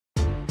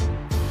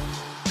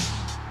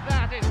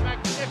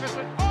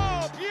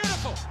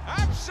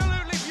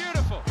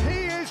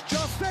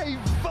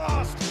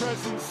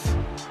presence.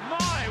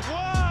 My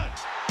word!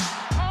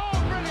 Oh,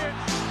 brilliant!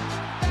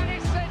 That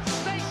is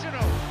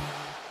sensational!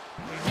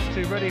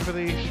 Too ready for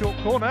the short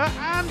corner,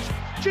 and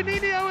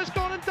Juninho has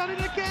gone and done it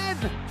again.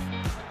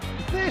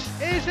 This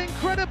is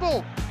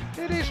incredible.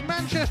 It is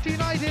Manchester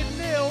United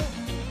 0,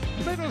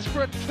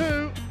 Middlesbrough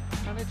 2,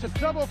 and it's a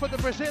double for the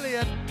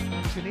Brazilian.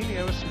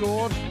 Juninho has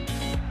scored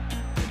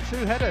with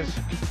 2 headers.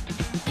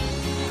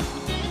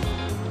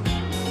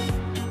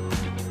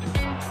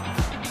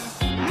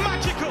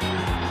 Magical!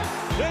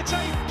 It's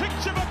a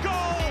picture of a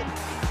goal!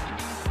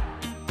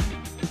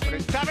 But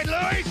it's David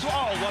Luiz!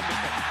 Oh,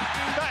 wonderful!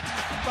 That's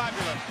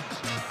fabulous!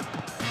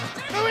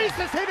 Luiz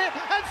has hit it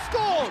and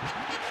scored!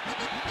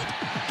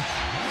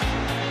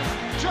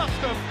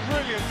 Just a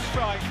brilliant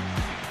strike.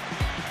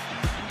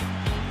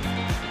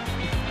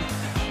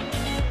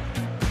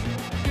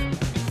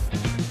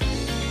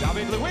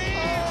 David Luiz!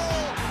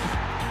 Oh.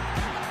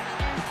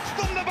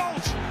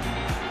 Thunderbolt!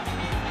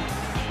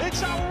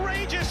 It's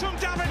outrageous from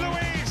David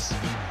Luiz!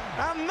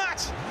 And that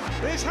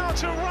is how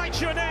to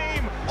write your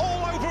name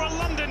all over a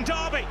London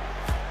derby.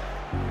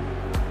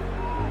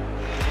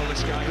 Well,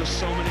 this guy does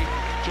so many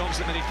jobs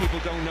that many people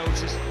don't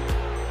notice.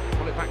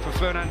 Pull it back for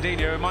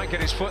Fernandinho, who might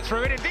get his foot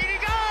through it. Indeed he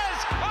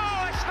does!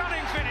 Oh, a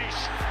stunning finish!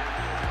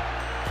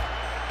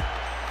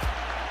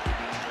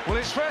 Well,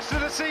 his first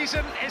of the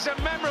season is a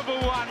memorable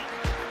one.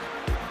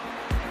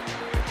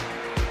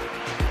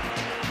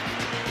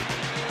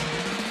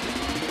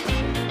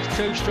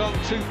 Too strong,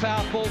 too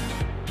powerful.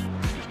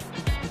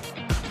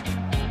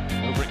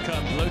 Over it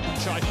comes, Loki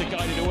tries to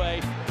guide it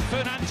away.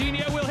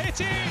 Fernandinho will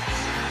hit it!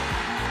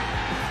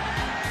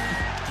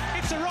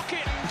 It's a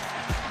rocket!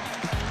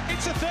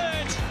 It's a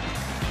third!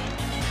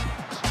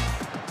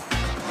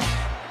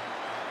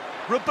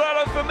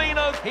 Roberto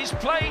Firmino, his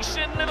place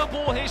in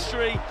Liverpool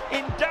history,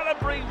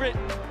 indelibly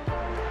written.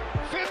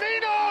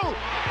 Firmino!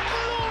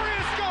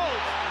 Glorious goal!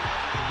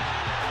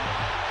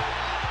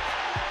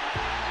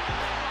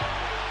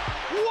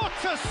 What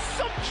a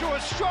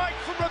sumptuous strike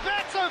from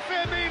Roberto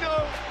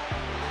Firmino!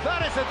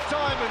 That is a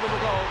diamond of a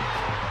goal.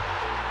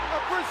 A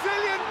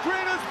Brazilian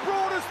grin as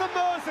broad as the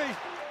Mersey.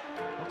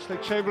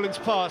 Oxlade-Chamberlain's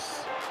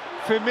pass.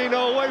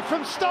 Firmino away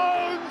from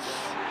Stones.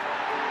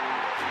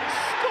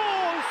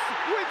 Scores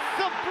with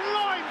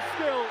sublime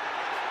skill.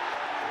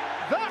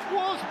 That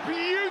was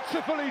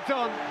beautifully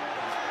done.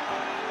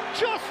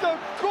 Just a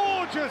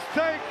gorgeous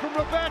take from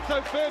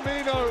Roberto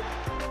Firmino.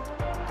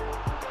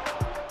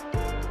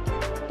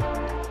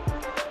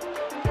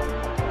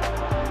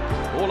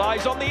 All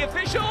eyes on the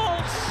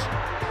officials.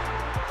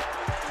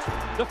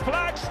 The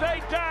flag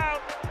stayed down,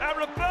 and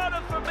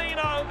Roberto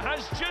Firmino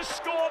has just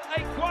scored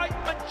a quite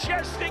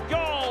majestic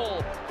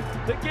goal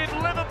to give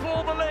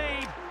Liverpool the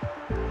lead.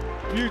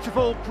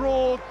 Beautiful,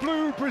 broad,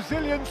 blue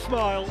Brazilian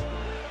smile.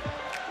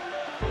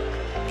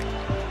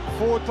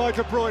 Forward by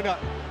De Bruyne.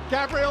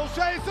 Gabriel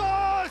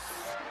Jesus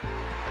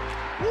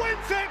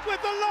wins it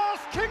with the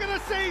last kick of the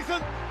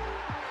season.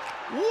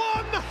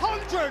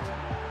 100.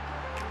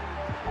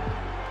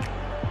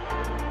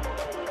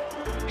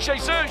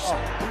 Jesus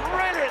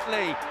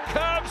brilliantly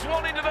curves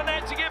one into the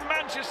net to give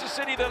Manchester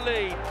City the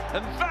lead,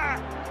 and that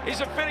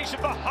is a finish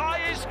of the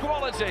highest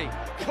quality,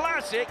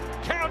 classic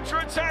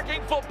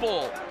counter-attacking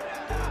football.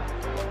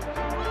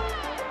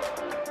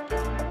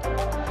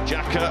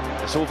 Xhaka,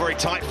 it's all very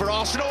tight for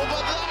Arsenal,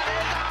 but that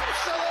is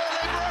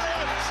absolutely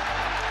brilliant!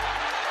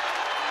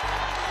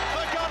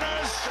 The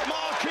Gunners'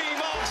 marquee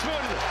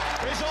marksman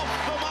is off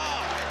the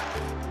mark.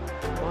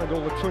 Mind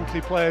all the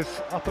twinkly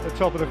players up at the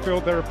top of the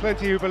field. There are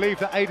plenty who believe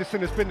that Ederson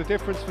has been the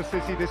difference for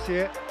City this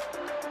year.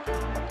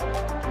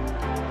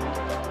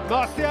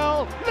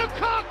 Martial,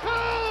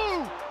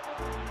 Lukaku!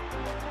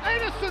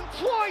 Ederson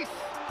twice!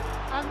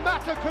 And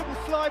Mata couldn't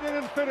slide in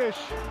and finish.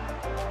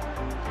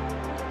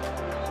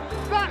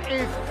 That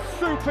is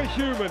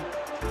superhuman.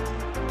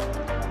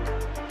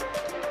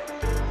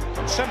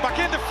 Sent back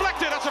in,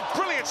 deflected. That's a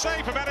brilliant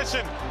save from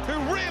Ederson, who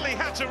really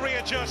had to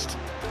readjust.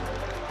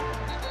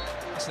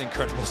 That's an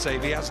incredible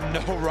save. He has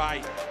no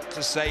right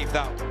to save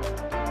that.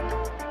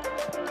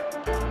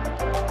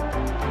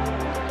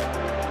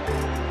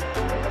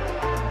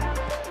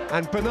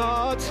 And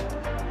Bernard,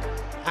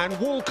 and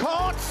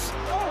Walcott.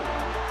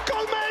 Oh,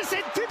 Gomez,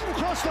 it didn't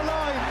cross the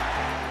line.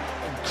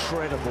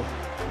 Incredible.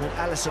 And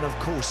Alisson, of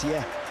course,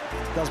 yeah,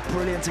 does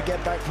brilliant to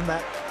get back from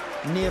that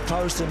near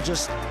post and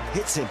just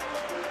hits him.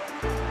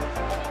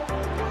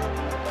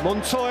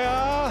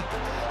 Montoya.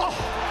 Oh,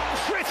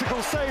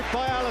 critical save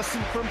by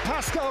Alisson from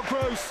Pascal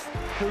Gross,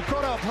 who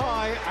got up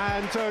high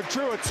and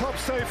drew a top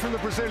save from the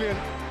Brazilian.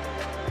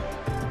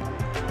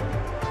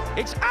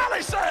 It's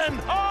Alisson!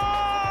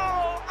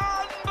 Oh,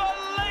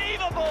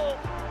 unbelievable!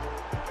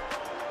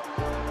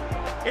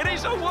 It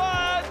is a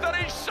word that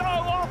is so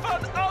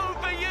often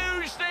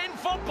overused in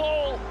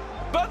football,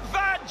 but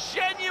that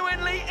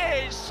genuinely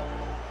is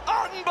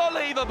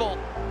unbelievable.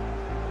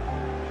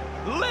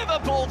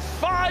 Liverpool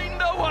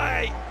find a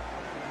way,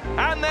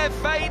 and their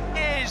fate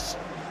is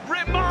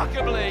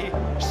remarkably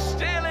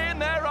still in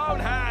their own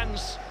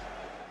hands.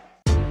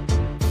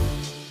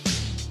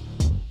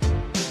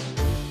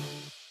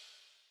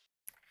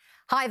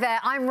 Hi there,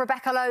 I'm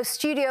Rebecca Lowe,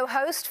 studio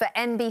host for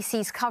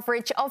NBC's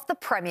coverage of the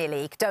Premier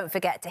League. Don't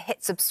forget to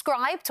hit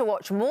subscribe to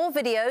watch more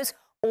videos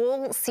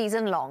all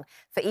season long.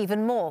 For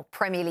even more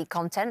Premier League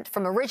content,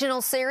 from original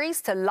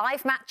series to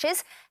live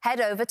matches, head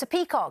over to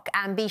Peacock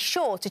and be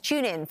sure to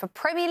tune in for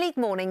Premier League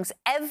mornings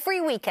every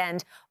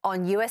weekend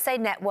on USA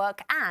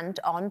Network and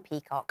on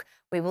Peacock.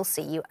 We will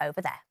see you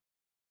over there.